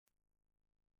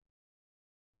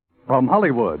From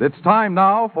Hollywood, it's time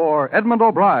now for Edmund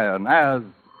O'Brien as...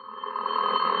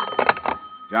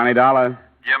 Johnny Dollar.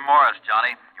 Jim Morris,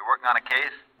 Johnny. You working on a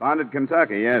case? Founded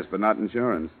Kentucky, yes, but not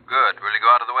insurance. Good. Will you go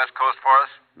out to the West Coast for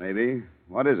us? Maybe.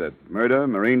 What is it?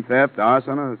 Murder, marine theft,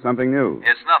 arson, or something new?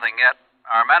 It's nothing yet.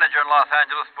 Our manager in Los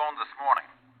Angeles phoned this morning.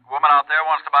 A woman out there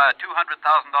wants to buy a $200,000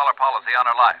 policy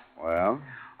on her life. Well?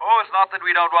 Oh, it's not that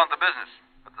we don't want the business,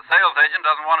 but the sales agent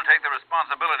doesn't want to take the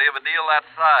responsibility of a deal that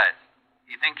size.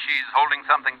 He thinks she's holding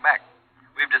something back.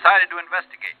 We've decided to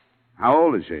investigate. How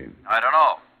old is she? I don't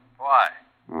know. Why?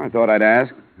 Well, I thought I'd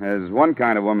ask. There's one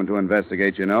kind of woman to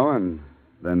investigate, you know, and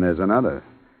then there's another.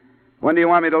 When do you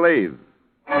want me to leave?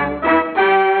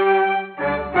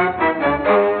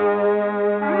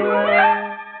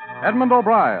 Edmund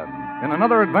O'Brien, in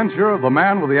another adventure of the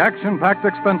man with the action-packed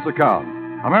expense account.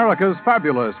 America's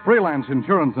fabulous freelance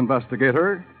insurance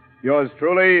investigator. Yours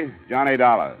truly, Johnny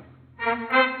Dollar.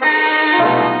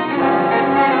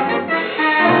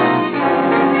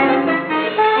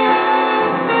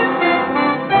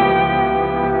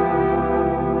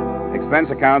 Expense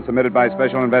account submitted by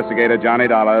Special Investigator Johnny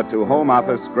Dollar to Home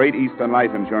Office, Great Eastern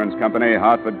Life Insurance Company,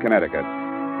 Hartford, Connecticut.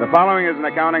 The following is an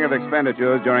accounting of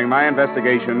expenditures during my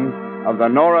investigation of the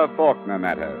Nora Falkner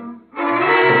matter.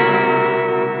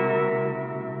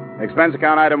 Expense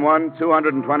account item 1,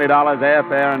 $220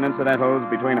 airfare and incidentals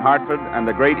between Hartford and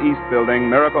the Great East Building,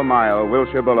 Miracle Mile,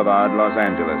 Wilshire Boulevard, Los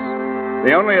Angeles.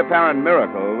 The only apparent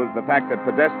miracle was the fact that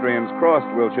pedestrians crossed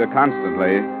Wilshire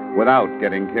constantly without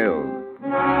getting killed. Mr.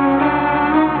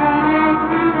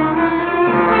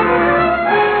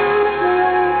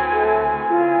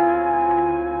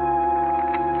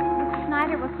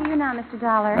 Snyder, we'll see you now, Mr.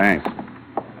 Dollar. Thanks.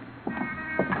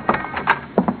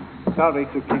 Sorry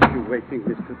to keep you waiting,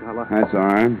 Mr. Dollar. That's all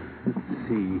right. Let's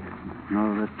see.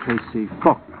 Nora Tracy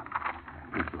Falkner.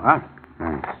 Here you are.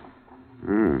 Thanks.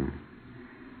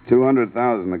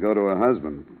 200,000 to go to her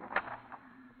husband.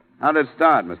 How'd it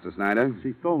start, Mr. Snyder?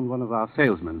 She phoned one of our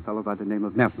salesmen, a fellow by the name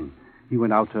of Nelson. He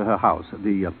went out to her house.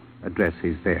 The address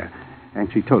is there.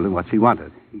 And she told him what she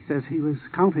wanted. He says he was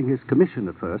counting his commission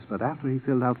at first, but after he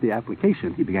filled out the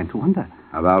application, he began to wonder.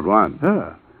 About what?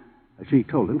 Her. She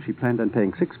told him she planned on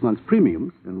paying 6 months'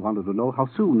 premiums and wanted to know how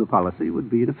soon the policy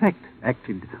would be in effect.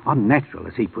 Acted unnatural,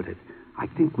 as he put it. I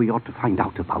think we ought to find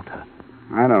out about her.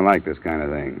 I don't like this kind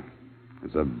of thing.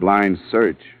 It's a blind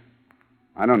search.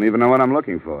 I don't even know what I'm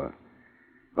looking for.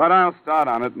 But I'll start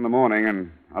on it in the morning, and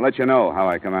I'll let you know how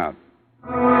I come out.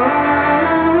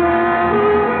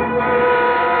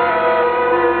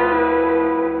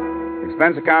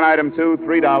 Expense account item 2,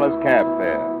 $3 cab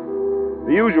fare.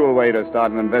 The usual way to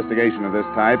start an investigation of this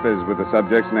type is with the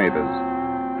subject's neighbors.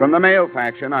 From the male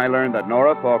faction, I learned that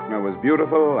Nora Falkner was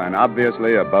beautiful and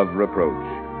obviously above reproach.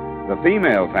 The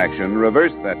female faction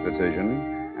reversed that decision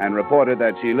and reported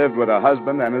that she lived with her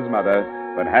husband and his mother,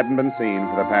 but hadn't been seen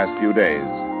for the past few days.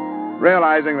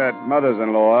 Realizing that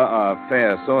mothers-in-law are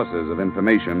fair sources of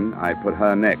information, I put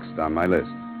her next on my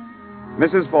list.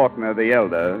 Mrs. Falkner, the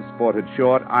elder, sported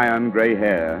short, iron gray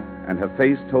hair, and her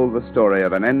face told the story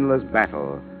of an endless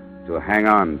battle to hang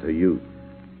on to youth.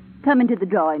 Come into the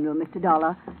drawing room, Mr.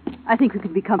 Dollar. I think we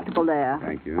could be comfortable there.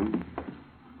 Thank you.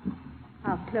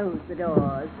 I'll close the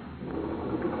doors.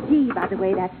 You could see by the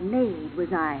way that maid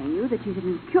was eyeing you that she's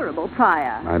an incurable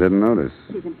pariah. I didn't notice.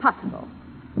 She's impossible.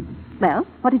 Well,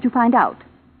 what did you find out?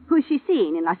 Who is she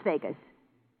seeing in Las Vegas?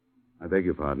 I beg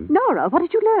your pardon? Nora, what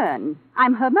did you learn?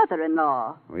 I'm her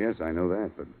mother-in-law. Oh, yes, I know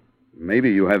that, but maybe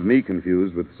you have me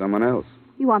confused with someone else.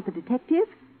 You want the detective?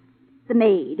 The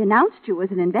maid announced you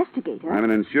as an investigator. I'm an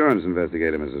insurance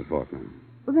investigator, Mrs. Falkner.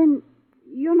 Well, then,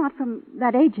 you're not from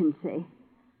that agency.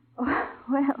 Oh,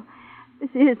 well,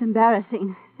 this is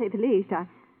embarrassing, to say the least. I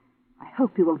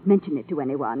hope you won't mention it to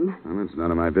anyone. Well, it's none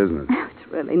of my business.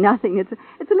 It's really nothing. It's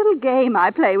a little game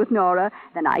I play with Nora.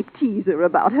 Then I tease her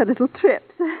about her little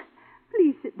trips.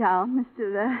 Please sit down,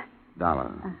 Mr.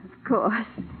 Dollar. Of course.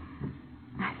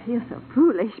 I feel so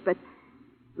foolish, but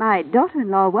my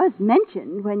daughter-in-law was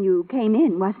mentioned when you came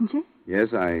in, wasn't she?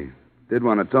 Yes, I did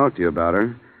want to talk to you about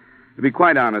her. To be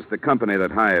quite honest, the company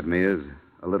that hired me is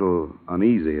a little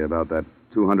uneasy about that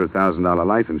 $200,000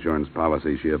 life insurance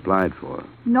policy she applied for.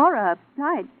 Nora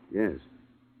applied? Yes.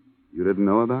 You didn't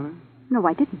know about it? No,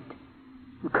 I didn't.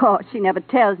 Of course, she never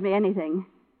tells me anything.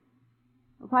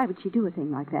 Why would she do a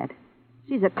thing like that?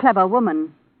 She's a clever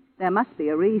woman. There must be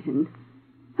a reason.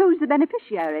 Who's the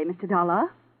beneficiary, Mr.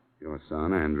 Dollar? Your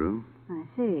son, Andrew. I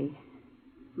see.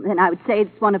 Then I would say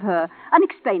it's one of her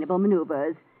unexplainable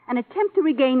maneuvers, an attempt to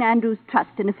regain Andrew's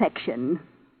trust and affection.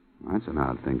 That's an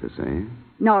odd thing to say.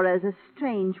 Nora's a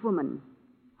strange woman.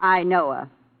 I know her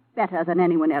better than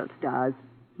anyone else does.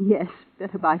 Yes,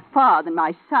 better by far than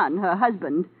my son, her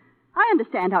husband. I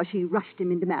understand how she rushed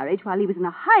him into marriage while he was in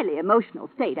a highly emotional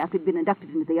state after he'd been inducted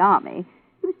into the army.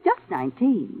 He was just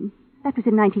 19. That was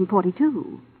in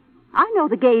 1942. I know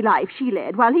the gay life she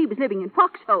led while he was living in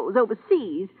foxholes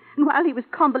overseas and while he was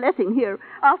convalescing here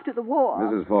after the war.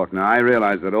 Mrs. Falkner, I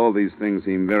realize that all these things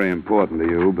seem very important to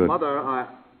you, but... Mother,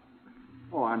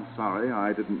 Oh, I'm sorry.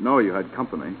 I didn't know you had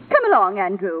company. Come along,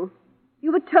 Andrew.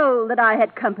 You were told that I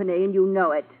had company, and you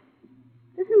know it.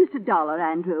 This is Mr. Dollar,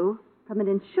 Andrew, from an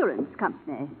insurance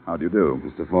company. How do you do?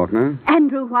 Mr. Falkner?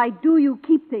 Andrew, why do you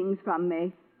keep things from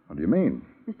me? What do you mean?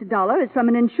 Mr. Dollar is from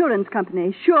an insurance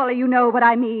company. Surely you know what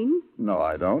I mean. No,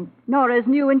 I don't. Nora's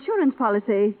new insurance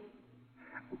policy.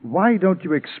 Why don't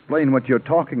you explain what you're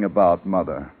talking about,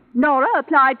 Mother? Nora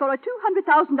applied for a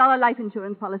 $200,000 life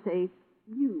insurance policy.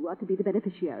 You are to be the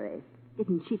beneficiary.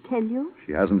 Didn't she tell you?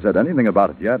 She hasn't said anything about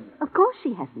it yet. Of course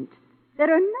she hasn't.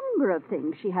 There are a number of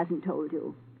things she hasn't told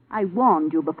you. I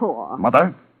warned you before.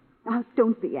 Mother? Now,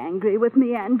 don't be angry with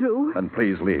me, Andrew. Then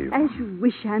please leave. As you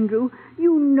wish, Andrew.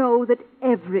 You know that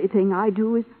everything I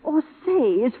do is or say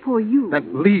is for you.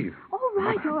 Then leave. All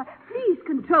right. Please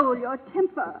control your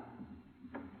temper.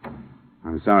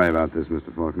 I'm sorry about this,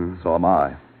 Mr. Falkner. So am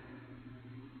I.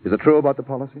 Is it true about the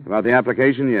policy? About the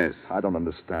application, yes. I don't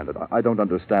understand it. I don't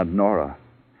understand Nora.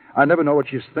 I never know what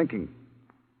she's thinking.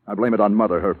 I blame it on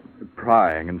Mother, her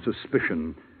prying and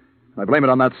suspicion. I blame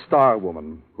it on that Star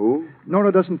woman. Who?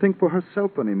 Nora doesn't think for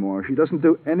herself anymore. She doesn't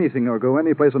do anything or go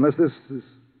anyplace unless this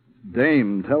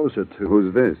dame tells her to.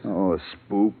 Who's this? Oh, a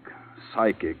spook,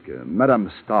 psychic,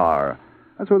 Madame Star.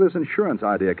 That's where this insurance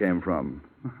idea came from.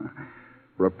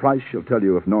 For a price, she'll tell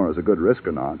you if Nora's a good risk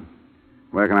or not.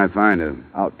 Where can I find her?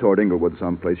 Out toward Inglewood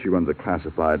someplace. She runs a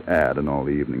classified ad in all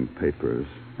the evening papers.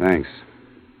 Thanks.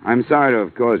 I'm sorry to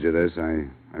have caused you this. I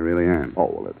really am. Oh,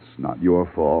 well, it's not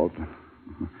your fault.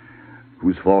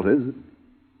 Whose fault is it?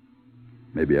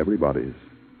 Maybe everybody's.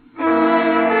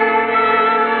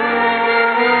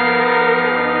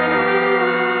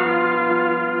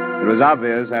 It was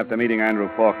obvious after meeting Andrew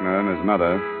Falkner and his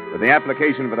mother that the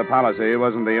application for the policy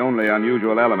wasn't the only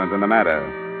unusual element in the matter.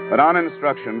 But on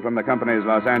instruction from the company's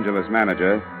Los Angeles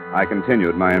manager, I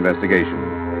continued my investigation.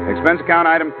 Expense account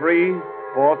item 3,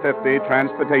 $450,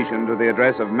 transportation to the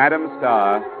address of Madame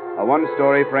Star, a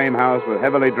one-story frame house with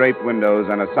heavily draped windows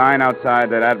and a sign outside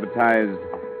that advertised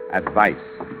advice.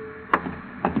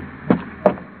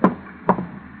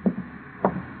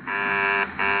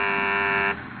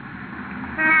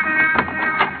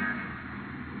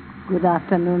 Good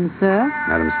afternoon, sir.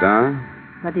 Madame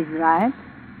Star? That is right.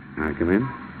 May I come in?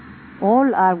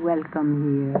 All are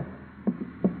welcome here.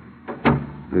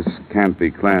 This can't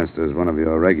be classed as one of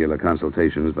your regular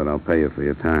consultations, but I'll pay you for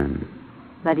your time.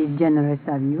 That is generous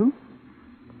of you.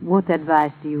 What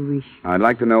advice do you wish? I'd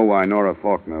like to know why Nora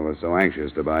Falkner was so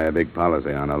anxious to buy a big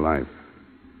policy on her life.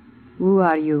 Who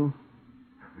are you?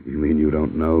 You mean you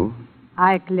don't know?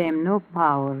 I claim no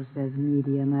powers as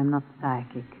medium. I'm not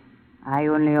psychic. I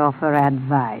only offer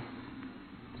advice.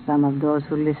 Some of those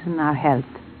who listen are helped.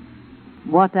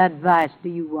 What advice do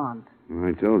you want?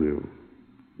 I told you.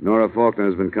 Nora Falkner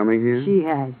has been coming here? She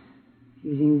has.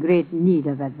 She's in great need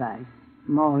of advice.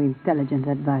 More intelligent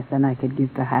advice than I could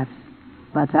give, perhaps.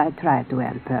 But I try to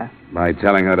help her. By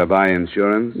telling her to buy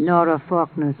insurance? Nora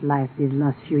Faulkner's life these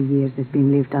last few years has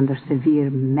been lived under severe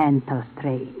mental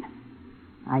strain.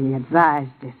 I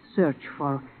advised a search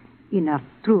for inner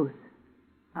truth,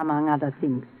 among other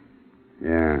things.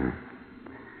 Yeah.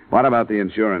 What about the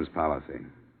insurance policy?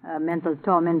 Mental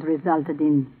torment resulted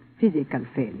in physical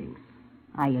failings.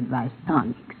 I advised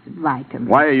tonics, vitamins.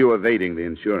 Why are you evading the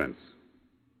insurance?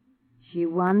 She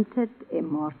wanted a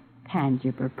more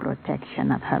tangible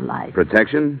protection of her life.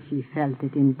 Protection? She felt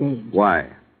it in danger. Why?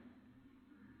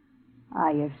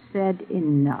 I have said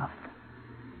enough.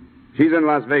 She's in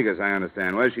Las Vegas, I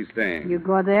understand. Where's she staying? You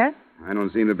go there? I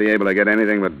don't seem to be able to get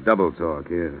anything but double talk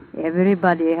here.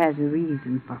 Everybody has a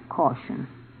reason for caution.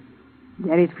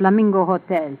 There is Flamingo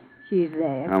Hotel. She's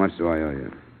there. How much do I owe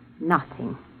you?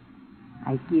 Nothing.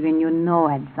 I've given you no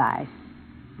advice.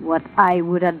 What I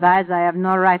would advise, I have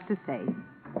no right to say.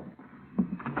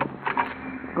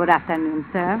 Good afternoon,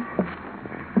 sir.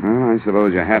 Well, I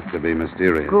suppose you have to be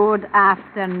mysterious. Good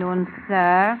afternoon,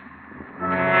 sir.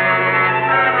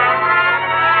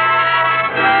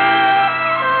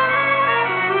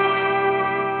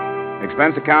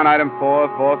 Expense account item 4,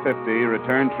 $450,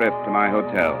 return trip to my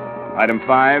hotel. Item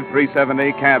 5,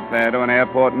 $370, cab fare to an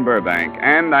airport in Burbank.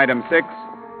 And item 6,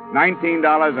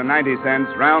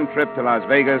 $19.90, round trip to Las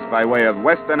Vegas by way of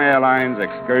Western Airlines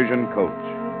excursion coach.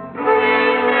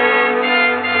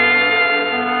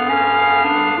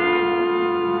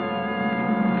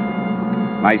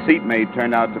 My seatmate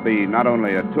turned out to be not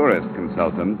only a tourist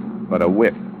consultant, but a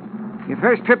whip. Your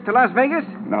first trip to Las Vegas?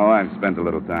 No, I've spent a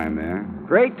little time there.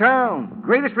 Great town.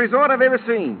 Greatest resort I've ever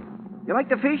seen. You like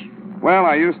to fish? Well,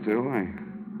 I used to. I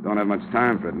don't have much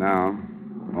time for it now.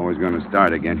 I'm always going to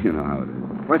start again. You know how it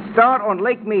is. But start on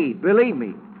Lake Mead, believe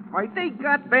me. Why, they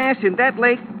got bass in that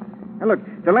lake. Now, look,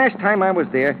 the last time I was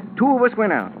there, 2 of us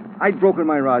went out. I'd broken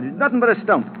my rod. Nothing but a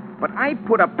stump. But I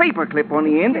put a paper clip on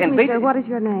the end and Excuse me, sir, what is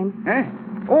your name? Huh?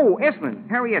 Oh, Esmond.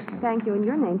 Harry Esmond. Thank you. And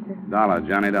your name, sir? Dollar,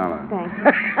 Johnny Dollar. Thanks.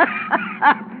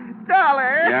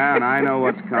 Dollar! Yeah, and I know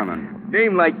what's coming.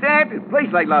 Name like that, a place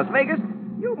like Las Vegas,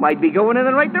 you might be going in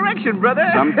the right direction, brother.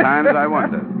 Sometimes I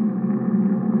wonder.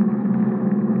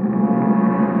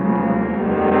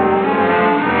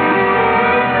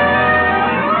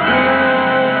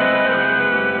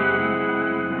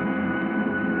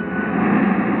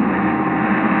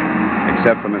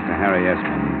 Except for Mr. Harry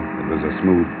Esmond, it was a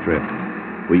smooth trip.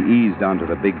 We eased onto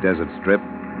the big desert strip,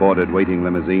 boarded waiting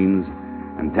limousines,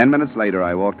 and 10 minutes later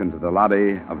I walked into the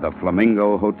lobby of the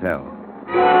Flamingo Hotel.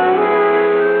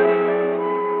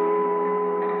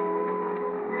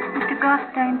 Mr.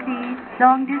 Gostein, please.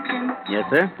 Long distance. Yes,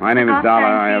 sir? My name is Gostein, Dollar.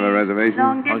 I have a please. reservation.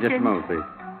 Long Oh, distance. just a moment, please.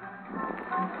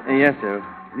 Yes, sir.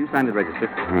 You signed the register.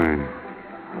 All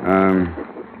right.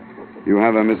 You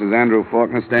have a Mrs. Andrew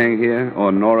Falkner staying here,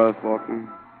 or Nora Falkner?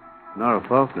 Nora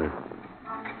Falkner.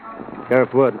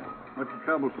 Sheriff Wood. What's the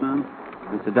trouble, son?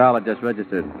 Mr. Dollar just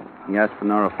registered. He asked for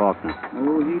Nora Falkner.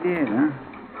 Oh, he did, huh?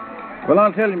 Well,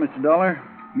 I'll tell you, Mr. Dollar.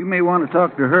 You may want to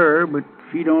talk to her, but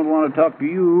she don't want to talk to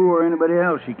you or anybody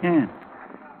else. She can't.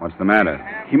 What's the matter?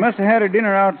 She must have had her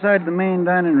dinner outside the main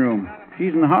dining room.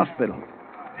 She's in the hospital.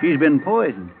 She's been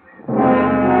poisoned.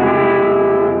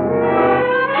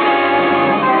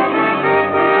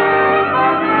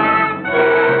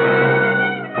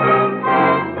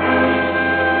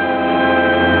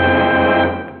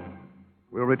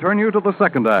 We'll return you to the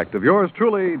second act of yours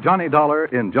truly, Johnny Dollar,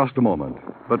 in just a moment.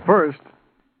 But first,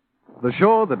 the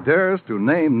show that dares to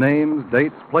name names,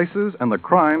 dates, places, and the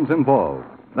crimes involved.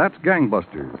 That's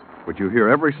Gangbusters, which you hear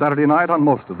every Saturday night on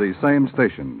most of these same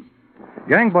stations.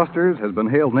 Gangbusters has been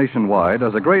hailed nationwide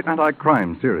as a great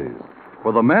anti-crime series,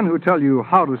 where the men who tell you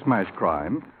how to smash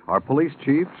crime are police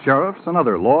chiefs, sheriffs, and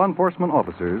other law enforcement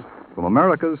officers from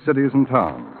America's cities and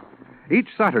towns. Each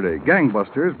Saturday,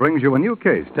 Gangbusters brings you a new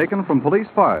case taken from police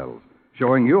files,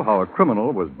 showing you how a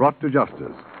criminal was brought to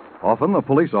justice. Often, the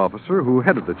police officer who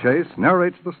headed the chase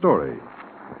narrates the story.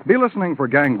 Be listening for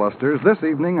Gangbusters this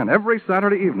evening and every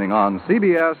Saturday evening on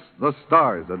CBS, The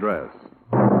Star's Address.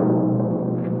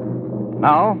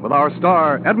 Now, with our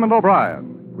star, Edmund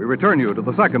O'Brien, we return you to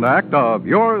the second act of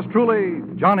yours truly,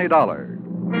 Johnny Dollar.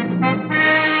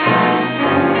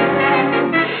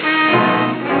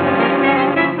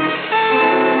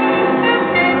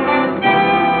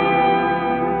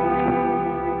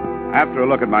 After a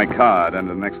look at my card and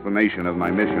an explanation of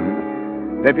my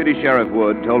mission, Deputy Sheriff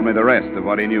Wood told me the rest of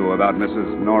what he knew about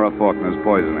Mrs. Nora Faulkner's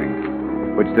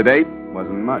poisoning, which to date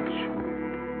wasn't much.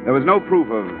 There was no proof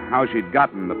of how she'd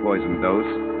gotten the poison dose,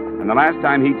 and the last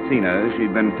time he'd seen her,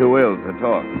 she'd been too ill to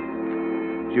talk.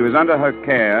 She was under her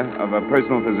care of a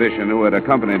personal physician who had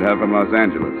accompanied her from Los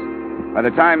Angeles. By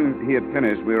the time he had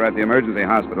finished, we were at the emergency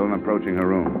hospital and approaching her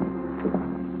room.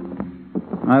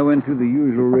 I went through the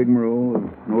usual rigmarole of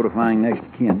notifying next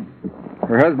of kin.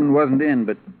 Her husband wasn't in,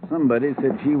 but somebody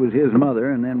said she was his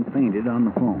mother and then fainted on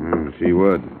the phone. She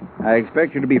would. I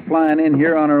expect her to be flying in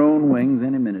here on her own wings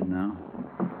any minute now.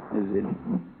 Is it?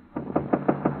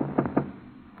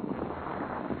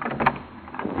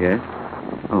 Yes?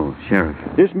 Oh, Sheriff.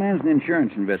 This man's an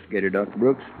insurance investigator, Dr.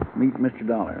 Brooks. Meet Mr.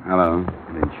 Dollar. Hello.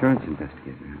 An insurance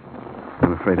investigator.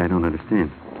 I'm afraid I don't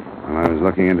understand. Well, I was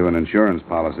looking into an insurance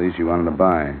policy she wanted to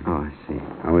buy. Oh, I see.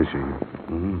 How is she?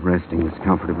 Resting as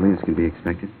comfortably as can be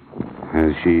expected.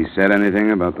 Has she said anything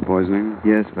about the poisoning?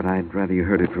 Yes, but I'd rather you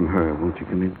heard it from her. Won't you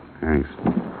come in? Thanks.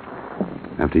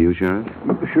 After you, Sheriff?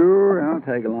 Sure, I'll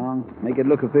tag along. Make it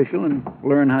look official and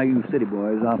learn how you city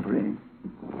boys operate.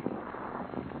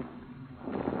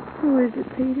 Who is it,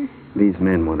 Peter? These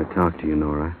men want to talk to you,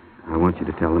 Nora. I want you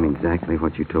to tell them exactly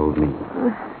what you told me.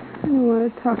 I don't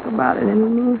want to talk about it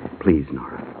anymore. Please,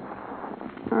 Nora.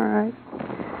 All right.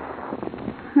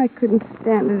 I couldn't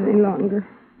stand it any longer.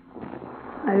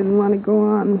 I didn't want to go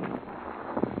on.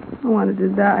 I wanted to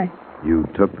die. You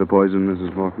took the poison,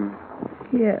 Mrs. Faulkner?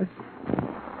 Yes.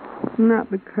 Not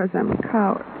because I'm a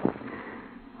coward.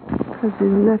 Because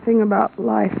there's nothing about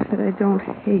life that I don't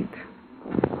hate.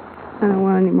 I don't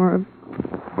want any more of it.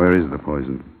 Where is the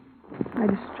poison? I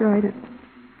destroyed it.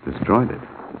 Destroyed it?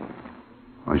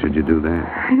 Why should you do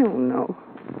that? I don't know.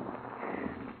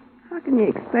 How can you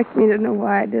expect me to know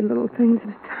why I did little things at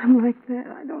a time like that?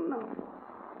 I don't know.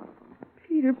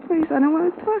 Peter, please, I don't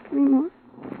want to talk anymore.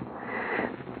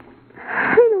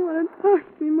 I don't want to talk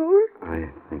anymore. I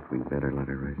think we'd better let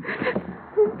her rest.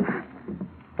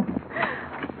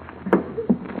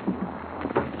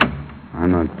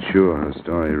 I'm not sure her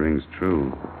story rings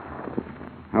true.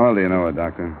 How well do you know her,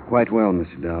 Doctor? Quite well,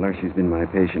 Mr. Dollar. She's been my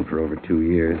patient for over 2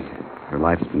 years. Her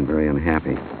life's been very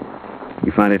unhappy.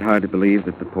 You find it hard to believe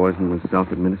that the poison was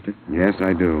self-administered? Yes,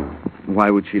 I do. Why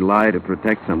would she lie to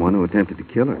protect someone who attempted to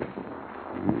kill her?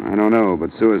 I don't know, but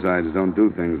suicides don't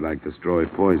do things like destroy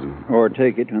poison. Or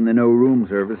take it when they know room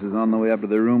service is on the way up to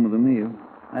their room with a meal.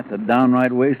 That's a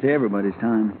downright waste of everybody's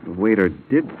time. The waiter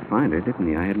did find her, didn't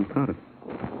he? I hadn't thought of it.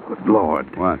 Good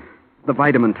Lord. What? The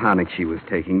vitamin tonic she was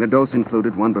taking. The dose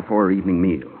included one before her evening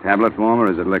meal. Tablet form,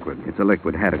 or is it liquid? It's a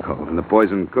liquid Hataco. And the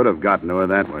poison could have gotten to her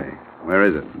that way. Where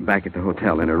is it? Back at the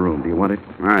hotel in her room. Do you want it?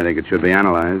 I think it should be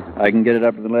analyzed. I can get it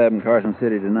up to the lab in Carson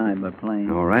City tonight by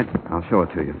plane. All right. I'll show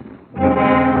it to you.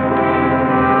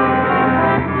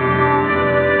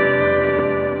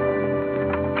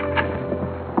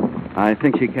 I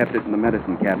think she kept it in the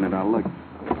medicine cabinet. I'll look.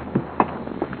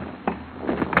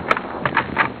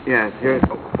 Yes, here it is.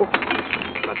 Oh,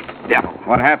 the devil.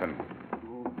 What happened?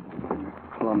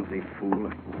 Clumsy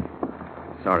fool.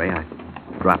 Sorry, I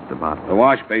dropped the bottle. The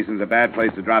wash basin's a bad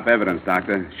place to drop evidence,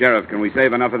 Doctor. Sheriff, can we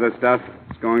save enough of this stuff?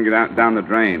 It's going down the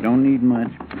drain. Don't need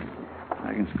much.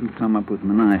 I can scoop some up with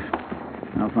my knife.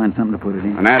 I'll find something to put it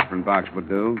in. An aspirin box would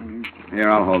do. Here,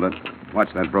 I'll hold it.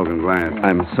 Watch that broken glass.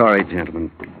 I'm sorry,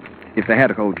 gentlemen. If the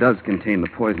Hataco does contain the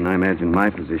poison, I imagine my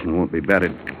position won't be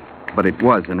bettered. But it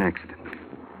was an accident.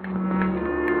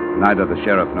 Neither the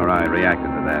sheriff nor I reacted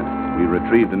to that. We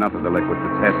retrieved enough of the liquid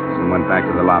for tests and went back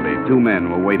to the lobby. 2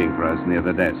 men were waiting for us near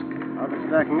the desk. How's it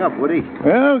stacking up, Woody?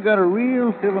 Well, got a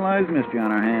real civilized mystery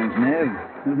on our hands, Nev.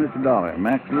 This is Mr. Dollar,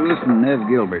 Max Lewis, and Nev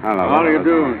Gilbert. Hello. How do you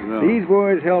do? These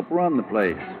boys help run the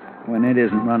place when it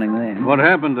isn't running them. What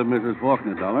happened to Mrs.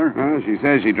 Falkner, Dollar? Well, she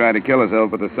says she tried to kill herself,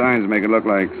 but the signs make it look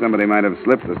like somebody might have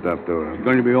slipped the stuff to her. She's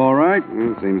going to be all right?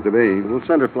 Seems to be. We'll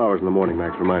send her flowers in the morning,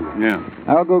 Max. Remind her. Yeah.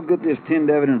 I'll go get this tinned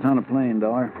evidence on a plane,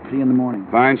 Dollar. See you in the morning.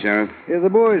 Fine, Sheriff. If the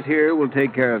boys here will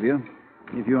take care of you.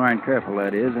 If you aren't careful,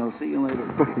 that is. I'll see you later.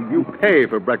 You pay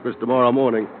for breakfast tomorrow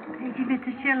morning. Thank you, Mr.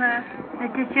 Schiller.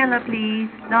 Mr. Schiller, please.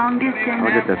 Long distance.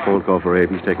 I'll get that phone call for Abe.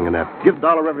 He's taking a nap. Give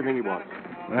Dollar everything he wants.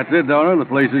 That's it, Dollar. The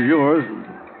place is yours.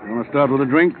 You want to start with a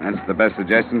drink? That's the best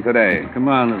suggestion today. Come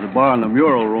on, there's a bar in the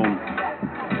mural room.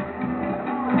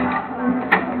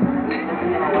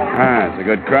 It's a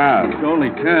good crowd. It's only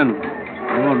 10.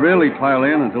 You won't really pile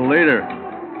in until later.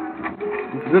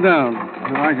 Sit down.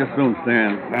 I just soon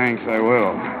stand. Thanks, I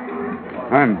will.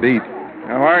 I'm beat.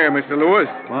 How are you, Mr. Lewis?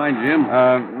 Fine, Jim.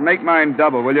 Make mine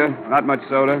double, will you? Not much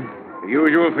soda. The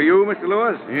usual for you, Mr.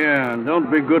 Lewis? Yeah, and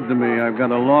don't be good to me. I've got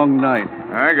a long night.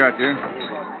 I got you.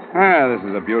 This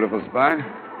is a beautiful spot.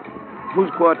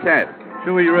 Who's quartet?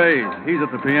 Chewy Ray's. He's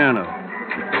at the piano.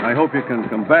 I hope you can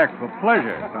come back for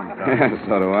pleasure sometime. Yeah,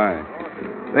 so do I.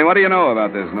 Say, what do you know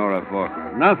about this Nora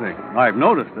Falkner? Nothing. I've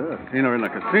noticed her. I've seen her in the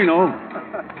casino.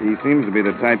 She seems to be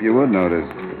the type you would notice.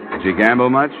 Did she gamble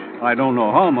much? I don't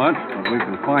know how much, but we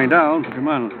can find out. Come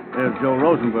on. There's Joe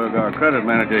Rosenberg, our credit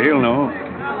manager. He'll know.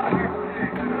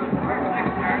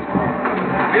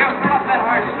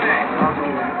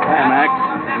 Hi, Max.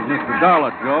 This is Mr.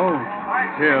 Dollar, Joe.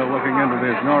 He's here looking into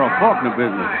this Nora Falkner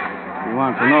business. He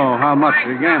wants to know how much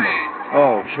she gambled.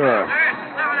 Oh, sure.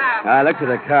 I looked at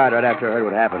her card right after I heard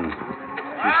what happened.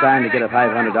 She signed to get a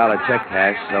 $500 check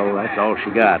cash, so that's all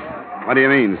she got. What do you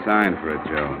mean, sign for it,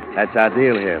 Joe? That's our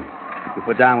deal here. You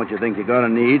put down what you think you're going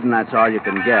to need, and that's all you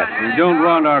can get. We don't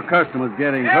want our customers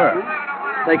getting hurt.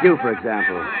 Take you, for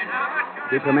example.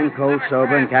 Keep them in cold,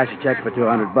 sober, and cash a check for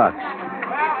 $200.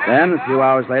 Then, a few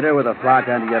hours later, with a flock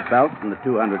under your belt and the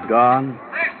 $200 gone,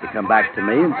 you come back to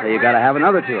me and say you got to have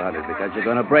another $200 because you're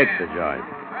going to break the joint.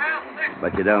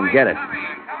 But you don't get it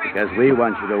because we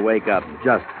want you to wake up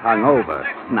just hungover,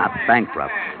 not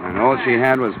bankrupt. And all she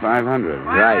had was $500.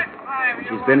 Right. And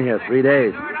she's been here 3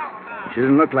 days. She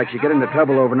didn't look like she'd get into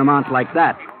trouble over an amount like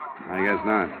that. I guess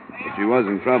not. But she was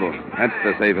in trouble. That's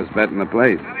the safest bet in the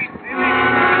place.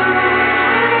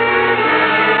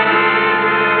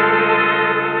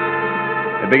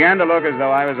 It began to look as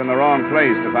though I was in the wrong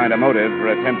place to find a motive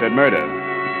for attempted murder.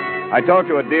 I talked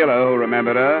to a dealer who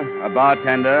remembered her, a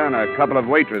bartender, and a couple of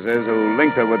waitresses who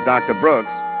linked her with Dr. Brooks,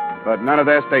 but none of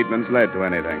their statements led to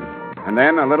anything. And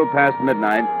then, a little past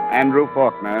midnight, Andrew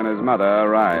Falkner and his mother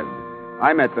arrived.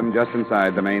 I met them just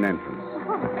inside the main entrance.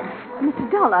 Mr.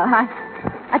 Dollar,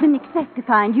 I didn't expect to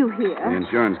find you here. The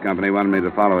insurance company wanted me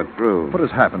to follow it through. What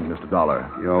has happened, Mr. Dollar?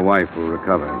 Your wife will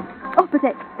recover. Oh, but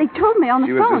they told me on the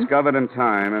She phone. was discovered in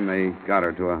time, and they got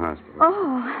her to a hospital.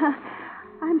 Oh,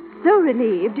 I'm so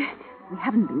relieved. We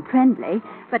haven't been friendly,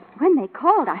 but when they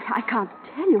called, I can't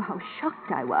tell you how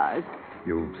shocked I was.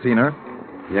 You've seen her?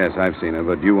 Yes, I've seen her,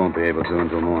 but you won't be able to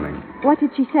until morning. What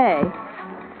did she say?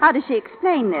 How does she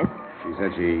explain this? She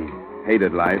said she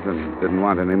hated life and didn't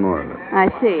want any more of it. I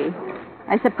see.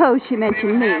 I suppose she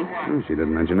mentioned me. She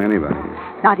didn't mention anybody.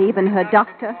 Not even her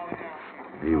doctor?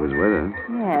 He was with her.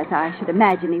 Yes, I should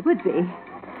imagine he would be.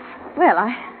 Well,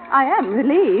 I am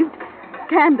relieved.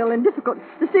 Scandal and difficult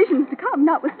decisions to come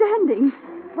notwithstanding.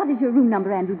 What is your room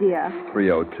number, Andrew, dear?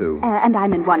 302. And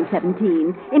I'm in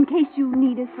 117. In case you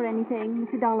need us for anything,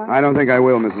 Mr. Dollar. I don't think I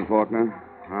will, Mrs. Falkner.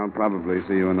 I'll probably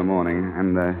see you in the morning,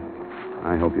 and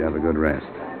I hope you have a good rest.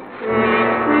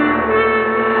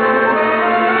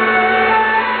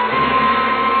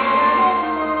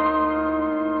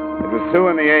 It was 2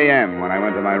 a.m. when I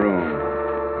went to my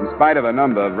room. In spite of a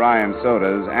number of rye and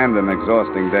sodas and an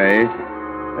exhausting day,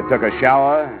 I took a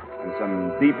shower and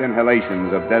some deep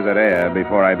inhalations of desert air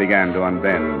before I began to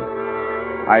unbend.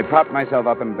 I propped myself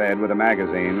up in bed with a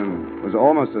magazine and was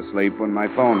almost asleep when my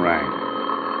phone rang.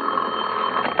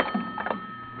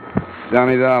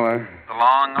 Johnny Dollar. The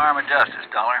long arm of justice,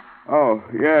 Dollar. Oh,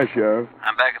 yeah, Sheriff.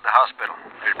 I'm back at the hospital.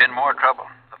 There's been more trouble.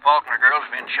 The Falkner girl's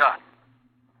been shot.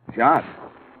 Shot?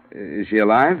 Is she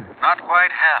alive? Not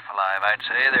quite half alive, I'd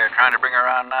say. They're trying to bring her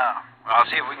around now. I'll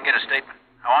see if we can get a statement.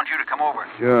 I want you to come over.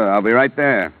 Sure, I'll be right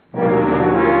there.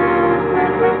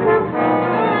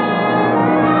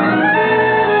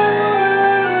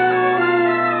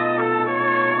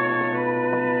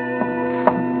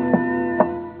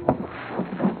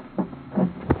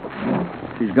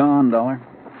 She's gone, Dollar.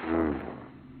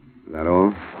 Is that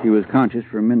all? She was conscious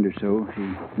for a minute or so. She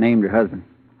named her husband.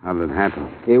 How did it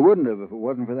happen? It wouldn't have if it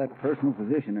wasn't for that personal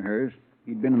physician of hers.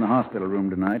 He'd been in the hospital room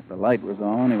tonight. The light was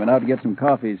on. He went out to get some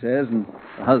coffee, he says, and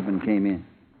the husband came in.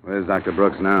 Where's Dr.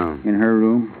 Brooks now? In her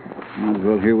room. Might as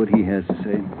well hear what he has to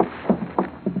say.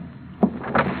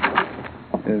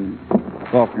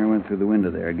 Falkner went through the window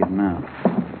there, getting out.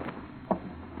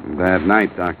 Bad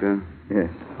night, Doctor. Yes,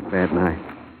 a bad night.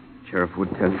 Sheriff would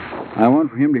tell you. I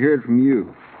want for him to hear it from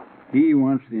you. He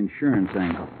wants the insurance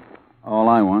angle. All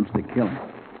I want's to kill him.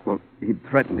 Well, he'd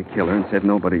threatened to kill her and said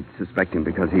nobody'd suspect him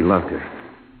because he loved her.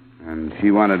 And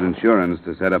she wanted insurance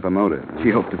to set up a motive.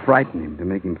 She hoped to frighten him, to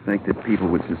make him think that people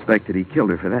would suspect that he killed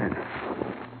her for that.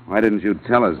 Why didn't you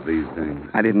tell us these things?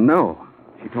 I didn't know.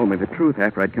 She told me the truth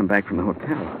after I'd come back from the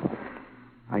hotel.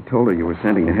 I told her you were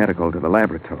sending the Hedical to the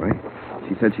laboratory.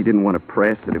 She said she didn't want to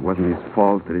press, that it wasn't his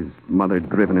fault, that his mother had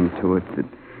driven him to it, that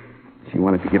she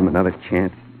wanted to give him another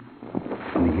chance.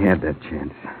 And he had that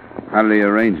chance. How did he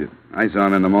arrange it? I saw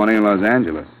him in the morning in Los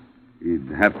Angeles. He'd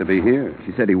have to be here.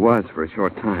 She said he was for a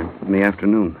short time, in the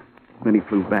afternoon. Then he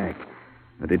flew back.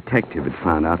 A detective had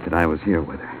found out that I was here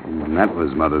with her. And that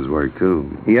was Mother's work,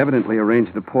 too. He evidently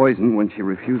arranged the poison when she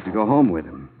refused to go home with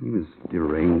him. He was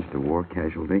deranged, a war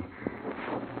casualty.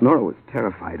 Nora was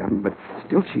terrified of him, but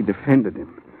still she defended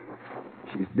him.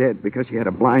 She's dead because she had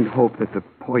a blind hope that the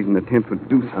poison attempt would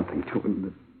do something to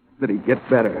him, that he'd get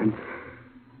better and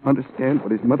understand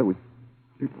what his mother was...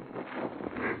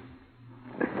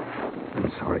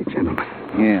 I'm sorry, gentlemen.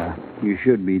 Yeah, you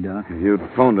should be, Doc. If you'd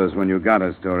phoned us when you got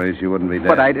her story, she wouldn't be dead.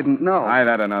 But I didn't know. I've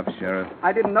had enough, Sheriff.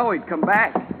 I didn't know he'd come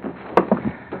back.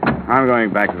 I'm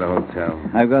going back to the hotel.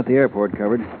 I've got the airport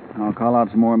covered. I'll call out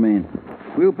some more men.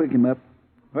 We'll pick him up.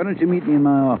 Why don't you meet me in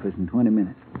my office in 20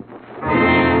 minutes?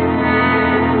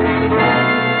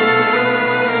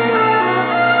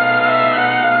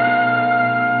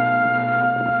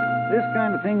 This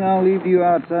kind of thing I'll leave to you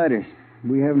outsiders.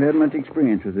 We haven't had much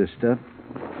experience with this stuff.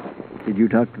 Did you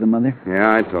talk to the mother?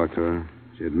 Yeah, I talked to her.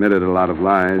 She admitted a lot of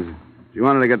lies. She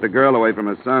wanted to get the girl away from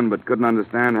her son, but couldn't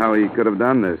understand how he could have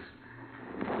done this.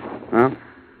 Well,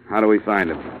 how do we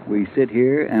find him? We sit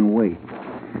here and wait.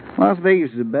 Las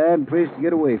Vegas is a bad place to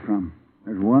get away from.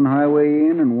 There's one highway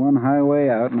in and one highway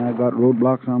out, and I've got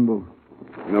roadblocks on both.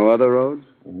 No other roads?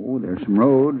 Oh, there's some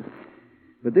roads.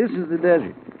 But this is the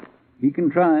desert. He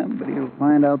can try 'em, but he'll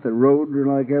find out that roads are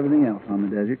like everything else on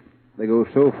the desert. They go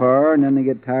so far, and then they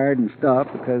get tired and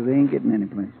stop because they ain't getting any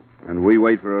place. And we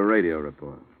wait for a radio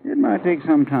report. It might take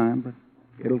some time, but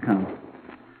it'll come.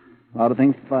 A lot of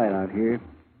things to fight out here.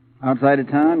 Outside of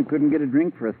town, you couldn't get a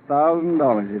drink for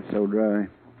 $1,000. It's so dry.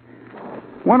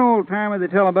 One old-timer they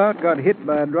tell about got hit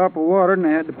by a drop of water, and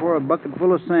they had to pour a bucket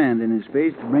full of sand in his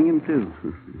face to bring him to.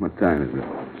 What time is it?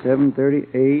 7:30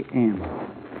 a.m.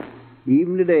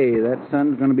 Even today, that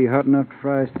sun's going to be hot enough to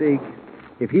fry a steak.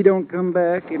 If he don't come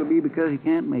back, it'll be because he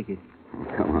can't make it.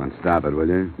 Come on, stop it, will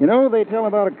you? You know, they tell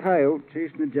about a coyote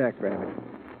chasing a jackrabbit.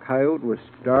 Coyote was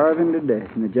starving to death,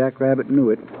 and the jackrabbit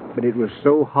knew it, but it was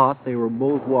so hot they were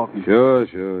both walking. Sure.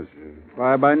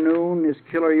 By noon, this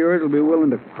killer of yours will be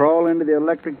willing to crawl into the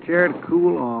electric chair to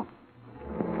cool off.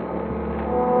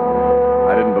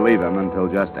 I didn't believe him until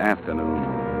just afternoon.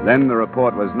 Then the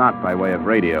report was not by way of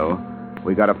radio.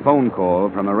 We got a phone call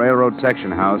from a railroad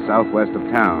section house southwest of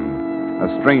town. A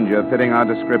stranger fitting our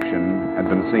description had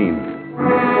been seen.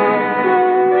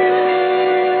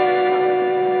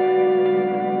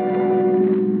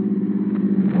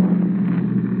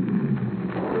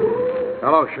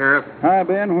 Hello, Sheriff. Hi,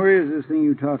 Ben. Where is this thing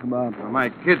you talk about? Well, my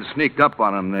kid sneaked up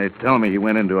on him. They tell me he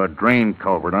went into a drain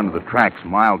culvert under the tracks a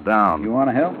mile down. You want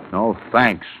to help? No,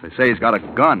 thanks. They say he's got a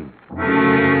gun.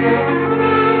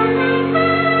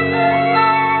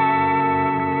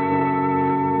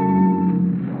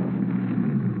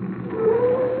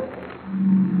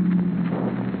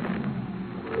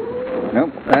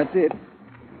 Nope, that's it.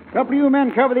 A couple of you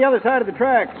men cover the other side of the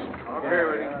tracks.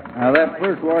 Okay. Now, that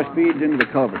first wash feeds into the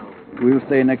culvert. We'll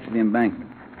stay next to the embankment.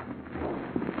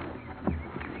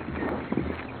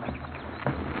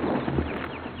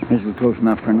 This is close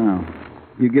enough for now.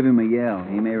 You give him a yell.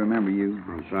 He may remember you.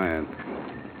 I'm trying.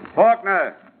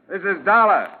 Falkner, this is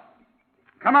Dollar.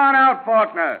 Come on out,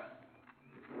 Falkner.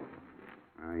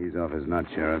 He's off his nut,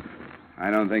 Sheriff. I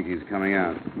don't think he's coming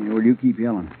out. Yeah, well, you keep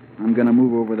yelling. I'm going to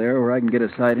move over there where I can get a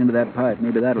sight into that pipe.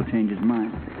 Maybe that'll change his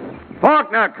mind.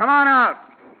 Falkner, come on out.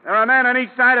 There are men on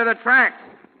each side of the tracks.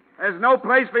 There's no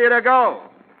place for you to go.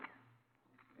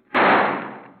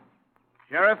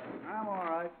 Sheriff? I'm all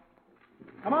right.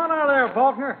 Come on out of there,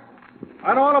 Falkner.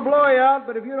 I don't want to blow you out,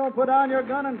 but if you don't put down your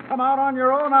gun and come out on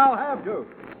your own, I'll have to.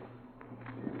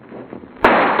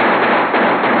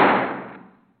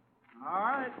 All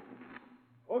right.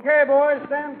 Okay, boys,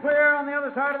 stand clear on the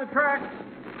other side of the tracks.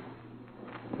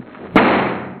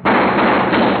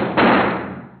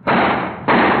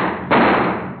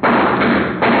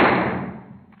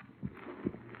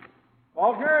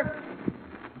 Falkner?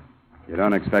 You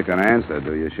don't expect an answer,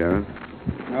 do you, Sheriff?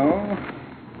 No,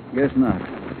 guess not.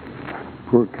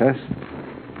 Poor cuss.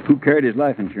 Who carried his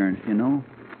life insurance, you know?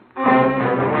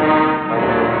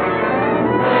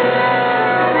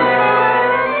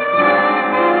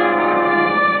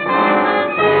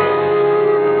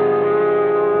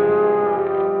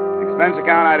 Expense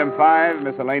account item 5,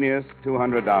 miscellaneous,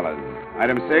 $200.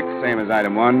 Item 6, same as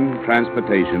item 1,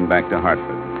 transportation back to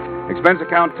Hartford. Expense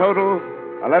account total,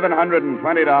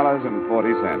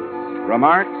 $1,120.40.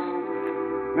 Remarks?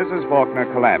 Mrs. Falkner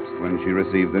collapsed when she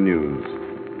received the news.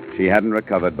 She hadn't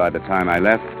recovered by the time I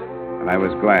left, and I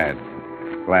was glad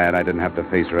I didn't have to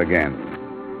face her again.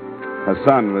 Her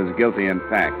son was guilty in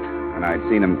fact, and I'd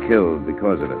seen him killed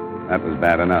because of it. That was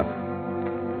bad enough.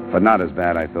 But not as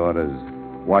bad, I thought, as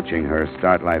watching her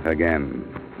start life again,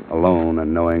 alone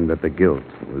and knowing that the guilt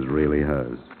was really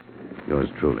hers. Yours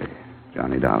truly,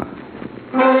 Johnny Dollar.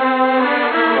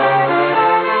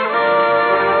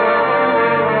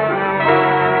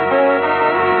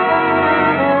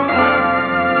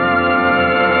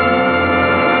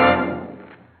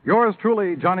 Yours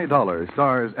truly, Johnny Dollar,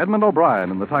 stars Edmund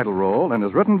O'Brien in the title role and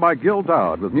is written by Gil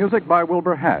Dowd with music by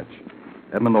Wilbur Hatch.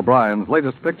 Edmund O'Brien's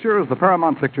latest picture is the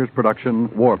Paramount Pictures production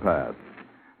Warpath.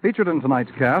 Featured in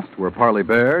tonight's cast were Parley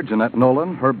Bear, Jeanette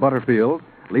Nolan, Herb Butterfield,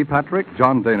 Lee Patrick,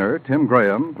 John Daner, Tim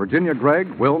Graham, Virginia Gregg,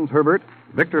 Wilms Herbert,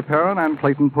 Victor Perrin, and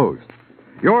Clayton Post.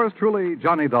 Yours truly,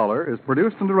 Johnny Dollar, is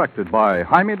produced and directed by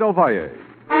Jaime Del Valle.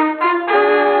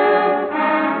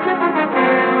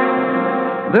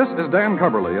 This is Dan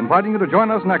Cubberly inviting you to join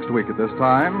us next week at this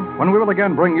time when we will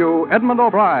again bring you Edmund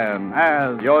O'Brien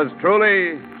as... Yours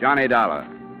truly, Johnny Dollar.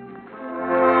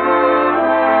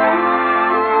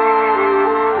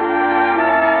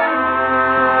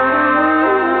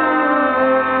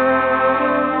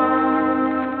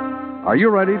 Are you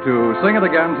ready to sing it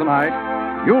again tonight?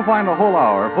 You'll find a whole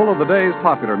hour full of the day's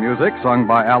popular music sung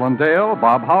by Alan Dale,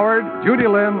 Bob Howard, Judy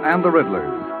Lynn, and the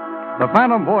Riddlers. The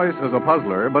Phantom Voice is a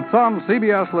puzzler, but some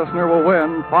CBS listener will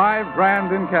win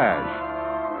 $5,000 in cash.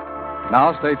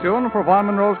 Now stay tuned for Von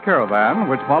Monroe's Caravan,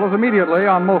 which follows immediately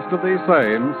on most of these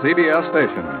same CBS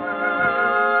stations.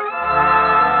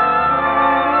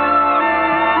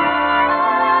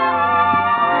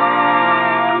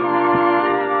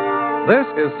 This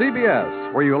is CBS,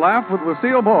 where you laugh with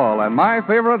Lucille Ball and my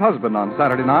favorite husband on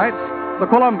Saturday nights, the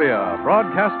Columbia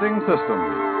Broadcasting System.